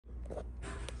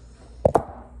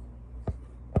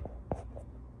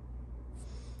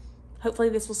hopefully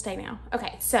this will stay now.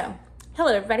 Okay, so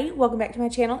hello everybody, welcome back to my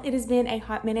channel. It has been a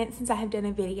hot minute since I have done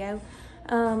a video.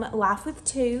 Life with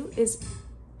Two is,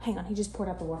 hang on, he just poured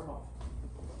out the water bottle.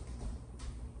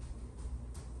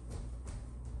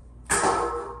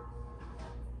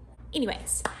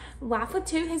 Anyways, Life with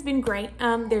Two has been great.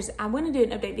 I want to do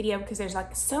an update video because there's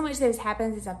like so much that has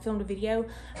happened since I've filmed a video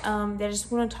that I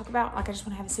just want to talk about. Like I just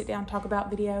want to have a sit down, talk about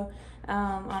video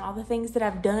on all the things that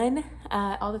I've done,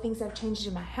 all the things that I've changed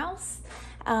in my house,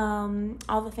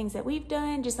 all the things that we've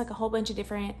done, just like a whole bunch of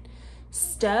different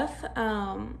stuff.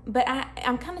 But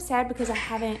I'm kind of sad because I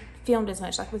haven't filmed as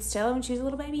much. Like with Stella when she was a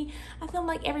little baby, I filmed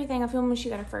like everything. I filmed when she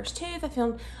got her first tooth. I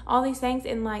filmed all these things,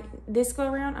 and like this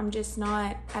go around I'm just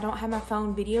not, I don't have my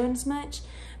phone videoing as much,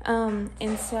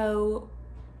 and so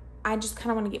I just kind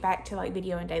of want to get back to like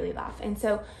video and daily life. And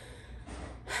so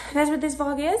that's what this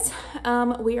vlog is.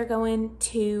 We are going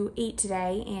to eat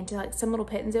today and to like some little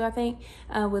petting zoo, I think,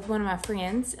 with one of my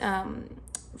friends,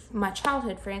 my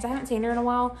childhood friends. I haven't seen her in a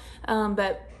while,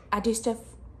 but I do stuff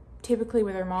typically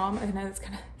with her mom. I know that's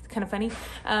kind of funny.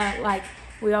 Like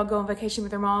we all go on vacation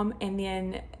with her mom, and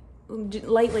then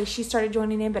lately she started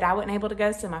joining in, but I wasn't able to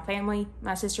go, so my family,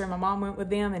 my sister and my mom went with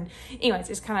them. And anyways,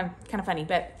 it's kind of funny.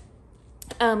 But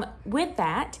with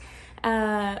that,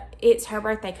 it's her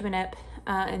birthday coming up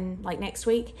in like next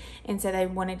week, and so they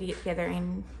wanted to get together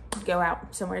and go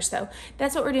out somewhere, so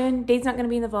that's what we're doing. Dade's not going to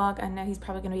be in the vlog. I know he's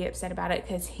probably going to be upset about it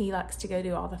because he likes to go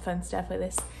do all the fun stuff with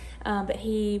us, but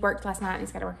he worked last night and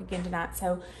he's got to work again tonight,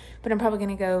 so but I'm probably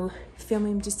going to go film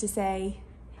him just to say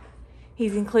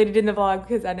he's included in the vlog,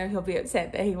 because I know he'll be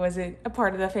upset that he wasn't a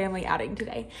part of the family outing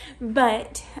today.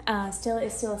 But Stella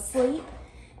is still asleep,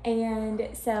 and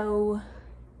so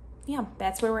yeah,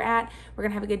 that's where we're at. We're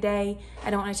gonna have a good day. I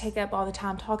don't want to take up all the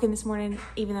time talking this morning,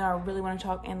 even though I really want to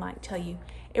talk and like tell you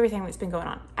everything that's been going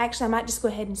on. Actually, I might just go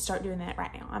ahead and start doing that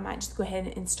right now. I might just go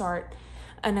ahead and start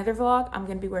another vlog. I'm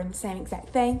gonna be wearing the same exact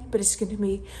thing, but it's gonna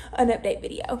be an update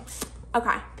video.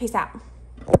 Okay, peace out.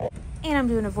 And I'm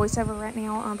doing a voiceover right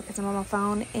now because I'm on my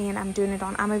phone, and I'm doing it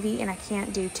on iMovie, and I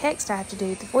can't do text. I have to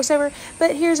do the voiceover.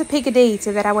 But here's a peek of D,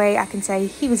 so that way I can say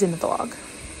he was in the vlog.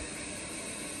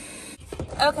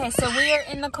 Okay, so we are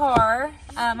in the car.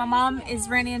 My mom is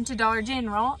running into Dollar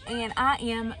General, and I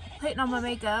am putting on my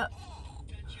makeup.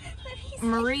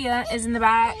 Maria is in the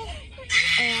back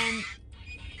and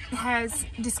has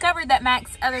discovered that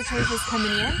Mac's other tooth is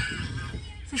coming in,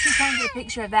 so she's trying to get a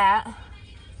picture of that.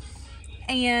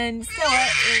 And Stella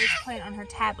is playing on her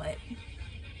tablet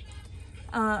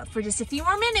for just a few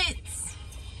more minutes.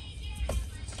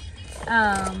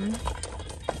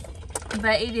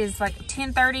 But it is like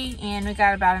 10:30, and we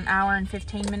got about an hour and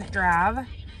 15-minute drive.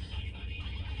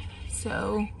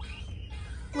 So,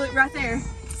 look right there.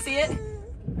 See it?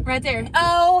 Right there.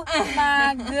 Oh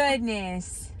my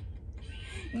goodness.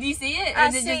 Do you see it? Or I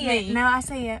is it see just it. me? No, I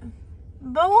see it.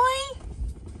 Boy,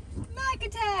 Mac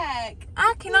attack.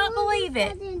 I cannot believe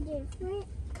it.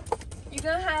 You're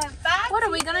gonna have 5. What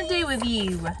are we gonna do with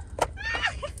you?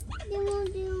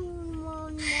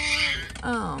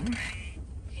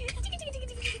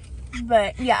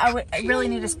 But yeah, I really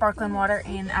need a sparkling water,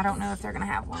 and I don't know if they're gonna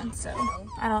have one, so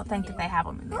I don't think that they have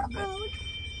them in there, but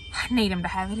I need them to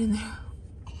have it in there.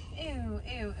 Ew,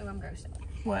 I'm grossed out.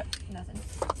 What? Nothing.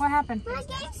 What happened?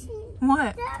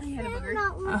 What? You had a booger.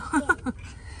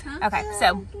 Oh. Okay,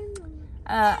 so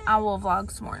I will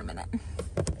vlog some more in a minute.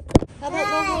 Oh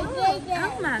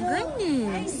my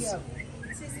goodness.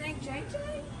 Is his name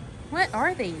JJ? What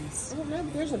are these? I don't know,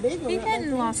 but there's a big one. He right hadn't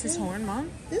there. lost his horn, Mom.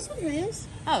 This one is.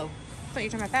 Oh, I thought you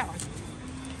were talking about that one.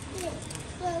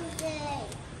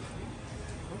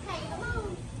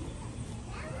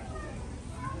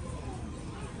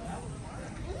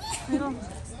 Little,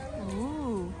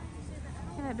 ooh,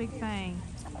 look at that big thing.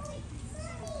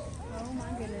 Oh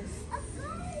my goodness.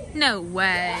 No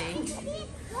way.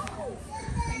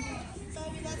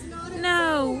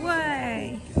 No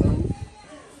way.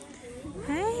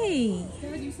 Hey. I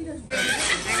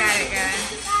got it, guys.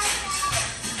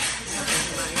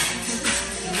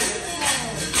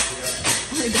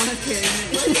 We're done carrying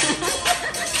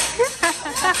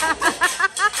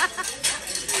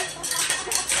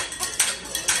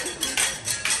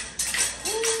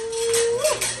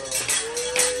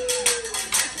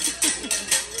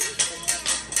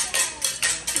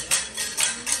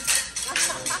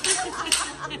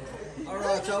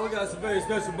Alright, y'all, we got some very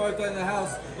special birthday in the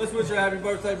house. Let's wish her a happy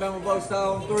birthday, Bama Blow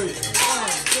style on 3. 1, 2,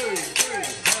 3.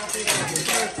 Happy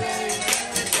birthday,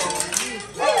 happy birthday,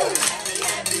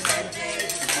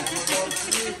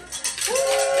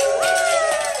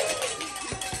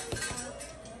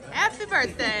 Happy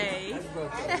birthday.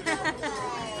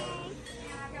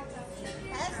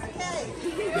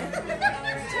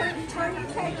 Turn the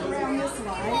cake around this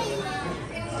way.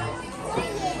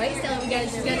 Wait, Stella,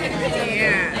 she's gonna take a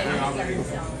picture.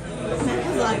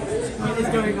 Like, what is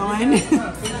going on?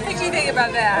 What do you think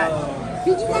about that?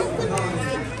 Did you have to?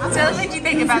 Stella, what do you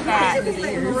think about that?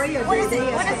 Maria What does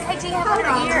KT have on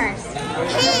her ears?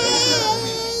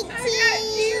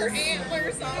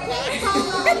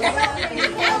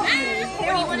 What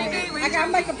do you want to do? I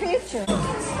gotta make a picture.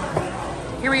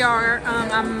 Here we are.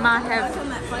 I might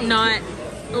have not.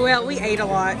 Well, we ate a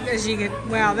lot, as you can.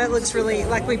 Wow, that looks really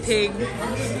like we pigged.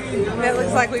 That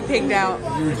looks like we pigged out.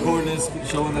 You recording this,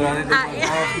 showing that I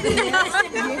didn't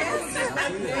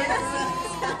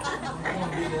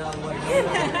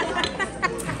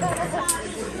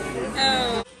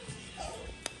Oh.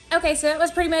 Okay, so that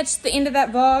was pretty much the end of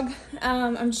that vlog.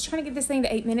 I'm just trying to get this thing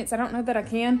to 8 minutes. I don't know that I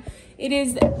can. It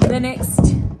is the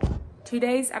next 2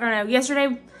 days. I don't know.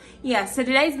 Yesterday, yeah, so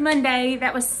today's Monday.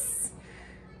 That was,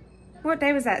 what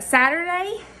day was that?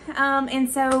 Saturday. And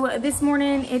so this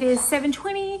morning it is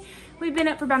 7:20. We've been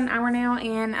up for about an hour now,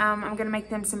 and I'm gonna make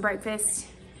them some breakfast.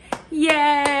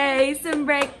 Yay, some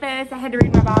breakfast. I had to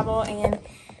read my Bible and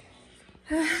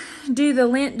do the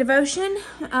Lent devotion.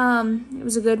 It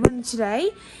was a good one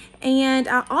today. And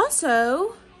I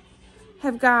also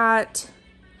have got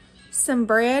some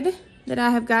bread that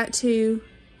I have got to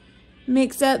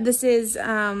mix up. This is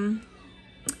the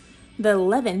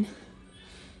leaven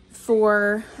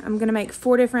for, I'm gonna make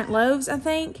 4 different loaves, I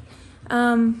think.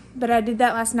 But I did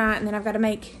that last night, and then I've got to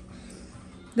make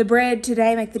the bread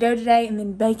today, make the dough today, and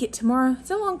then bake it tomorrow.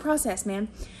 It's a long process, man.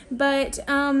 But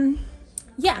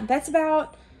yeah, that's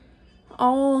about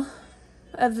all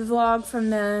of the vlog from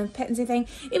the pet and zoo thing.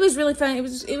 It was really fun. It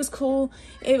was cool.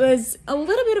 It was a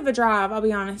little bit of a drive, I'll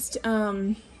be honest.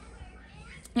 It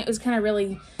was kind of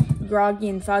really groggy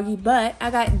and foggy, but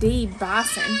I got D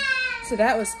bison, so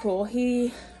that was cool.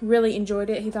 He really enjoyed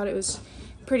it. He thought it was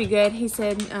pretty good. He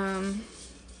said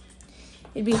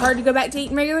it'd be hard to go back to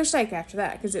eating regular steak after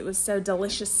that because it was so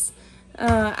delicious.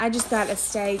 I just got a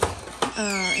steak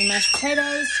and mashed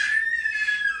potatoes,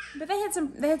 but they had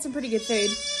some pretty good food.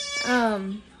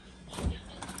 And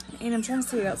I'm trying to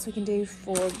see what else we can do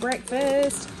for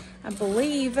breakfast. I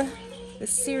believe the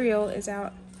cereal is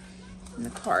out in the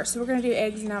car, so we're gonna do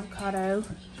eggs and avocado.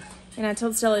 And I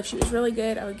told Stella if she was really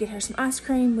good, I would get her some ice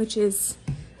cream, which is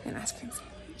an ice cream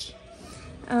sandwich.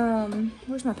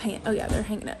 Where's my pants? Oh yeah, they're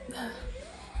hanging up.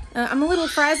 I'm a little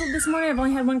frazzled this morning. I've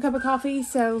only had 1 cup of coffee,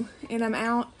 so, and I'm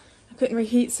out. I couldn't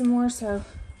reheat some more, so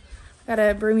I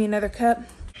gotta brew me another cup.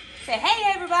 Say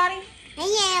hey, everybody.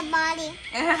 Hey, everybody.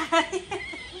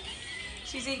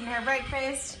 She's eating her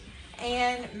breakfast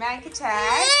and mac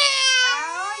attack.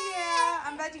 Oh yeah,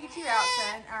 I'm about to get you out,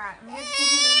 son. All right, I'm gonna give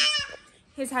him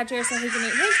his high chair so he can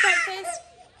eat his breakfast,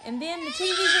 and then the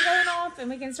TVs are going off, and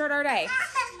we can start our day.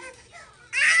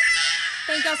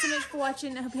 Thank y'all so much for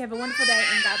watching. I hope you have a wonderful day,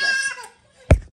 and God bless.